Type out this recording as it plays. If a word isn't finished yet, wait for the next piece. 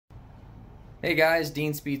Hey guys,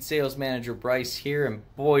 Dean Speed Sales Manager Bryce here, and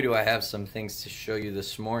boy do I have some things to show you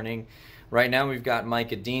this morning. Right now we've got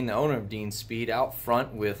Micah Dean, the owner of Dean Speed, out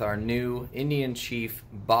front with our new Indian Chief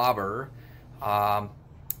bobber,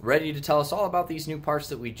 ready to tell us all about these new parts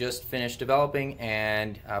that we just finished developing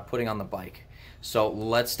and putting on the bike. So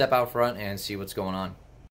let's step out front and see what's going on.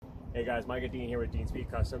 Hey guys, Micah Dean here with Dean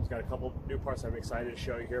Speed Customs. Got a couple new parts I'm excited to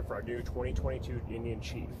show you here for our new 2022 Indian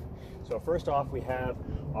Chief. So first off, we have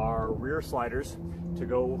our rear sliders to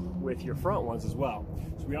go with your front ones as well.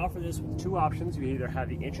 So we offer this with two options. You either have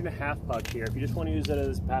the 1.5-inch pug here if you just want to use it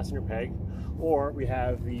as a passenger peg, or we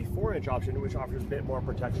have the 4-inch option, which offers a bit more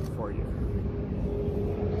protection for you.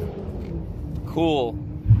 Cool.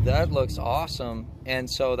 That looks awesome. And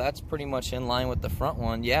so that's pretty much in line with the front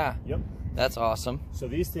one. Yeah. Yep. That's awesome. So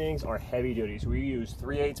these things are heavy duty. So we use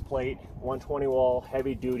 3/8 plate, 120 wall,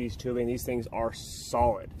 heavy duties tubing. These things are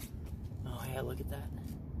solid. Oh yeah, look at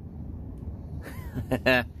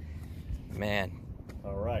that. Man.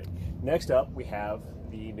 All right. Next up, we have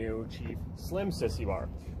the new Chief Slim Sissy Bar.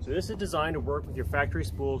 So this is designed to work with your factory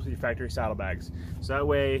spools, with your factory saddlebags. So that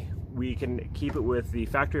way we can keep it with the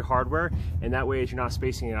factory hardware, and that way you're not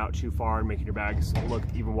spacing it out too far and making your bags look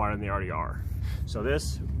even wider than they already are. So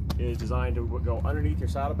this is designed to go underneath your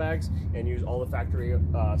saddlebags and use all the factory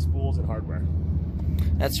spools and hardware.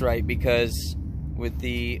 That's right, because with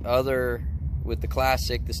the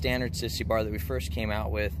classic, the standard Sissy Bar that we first came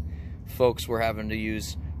out with, folks were having to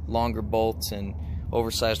use longer bolts and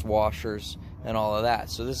oversized washers and all of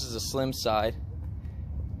that. So this is a slim side.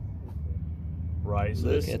 Right. So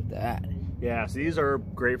Look at that. Yeah, so these are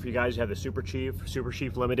great for you guys who have the Super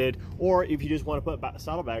Chief Limited, or if you just want to put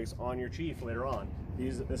saddlebags on your Chief later on.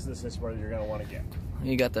 This is the Sissy Bar that you're going to want to get.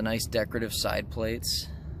 You got the nice decorative side plates.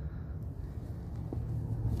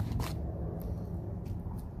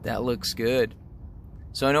 That looks good.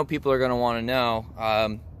 So I know people are going to want to know,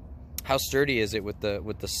 how sturdy is it with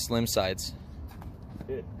the slim sides?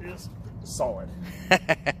 It is solid.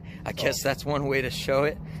 I guess that's one way to show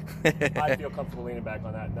it. I feel comfortable leaning back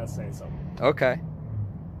on that, and that's saying something. Okay.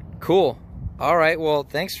 Cool. All right. Well,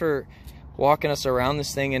 thanks for walking us around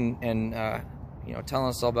this thing and you know, telling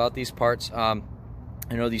us all about these parts. I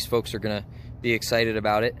know these folks are gonna be excited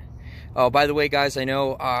about it. Oh, by the way, guys, I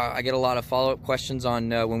know I get a lot of follow-up questions on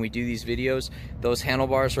when we do these videos. Those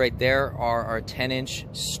handlebars right there are our 10-inch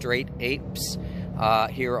straight apes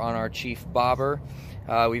here on our Chief bobber.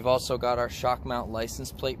 We've also got our shock mount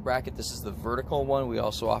license plate bracket. This is the vertical one. We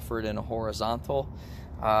also offer it in a horizontal.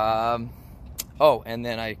 Oh, and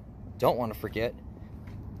then I don't want to forget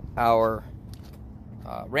our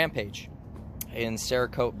Rampage in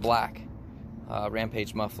Cerakote black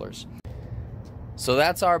Rampage mufflers. So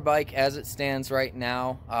that's our bike as it stands right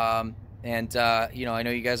now. You know, I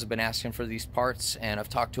know you guys have been asking for these parts, and I've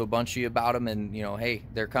talked to a bunch of you about them, and you know, hey,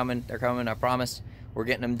 they're coming, I promise. We're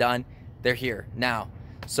getting them done. They're here now.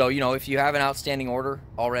 So, you know, if you have an outstanding order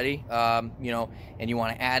already, you know, and you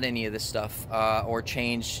want to add any of this stuff or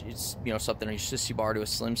change, you know, something on your Sissy Bar to a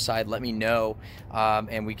slim side, let me know,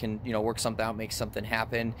 and we can, you know, work something out, make something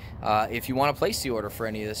happen. If you want to place the order for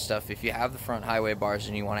any of this stuff, if you have the front highway bars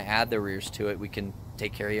and you want to add the rears to it, we can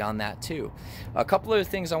take care of you on that too. A couple other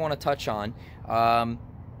things I want to touch on.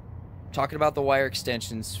 Talking about the wire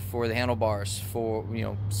extensions for the handlebars, for, you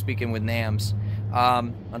know, speaking with NAMS.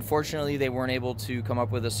 Unfortunately, they weren't able to come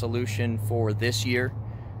up with a solution for this year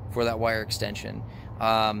for that wire extension.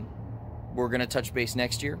 We're going to touch base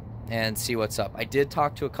next year and see what's up. I did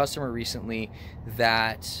talk to a customer recently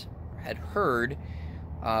that had heard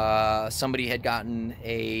somebody had gotten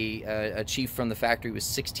a Chief from the factory with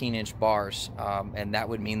 16-inch bars, and that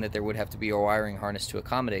would mean that there would have to be a wiring harness to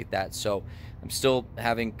accommodate that. So I'm still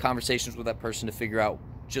having conversations with that person to figure out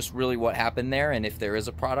just really what happened there, and if there is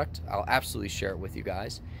a product, I'll absolutely share it with you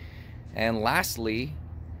guys. And lastly,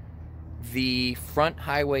 the front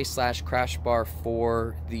highway / crash bar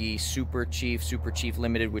for the Super Chief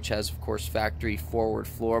Limited, which has, of course, factory forward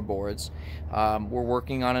floorboards. We're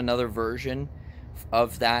working on another version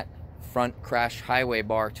of that front crash highway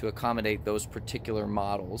bar to accommodate those particular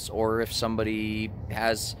models, or if somebody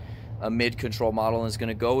has a mid-control model and is going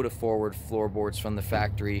to go to forward floorboards from the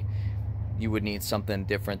factory, you would need something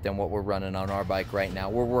different than what we're running on our bike right now.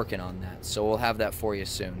 We're working on that, so we'll have that for you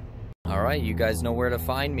soon. All right, you guys know where to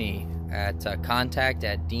find me at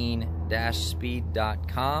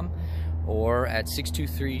contact@dean-speed.com or at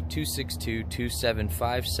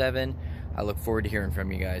 623-262-2757. I look forward to hearing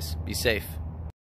from you guys. Be safe.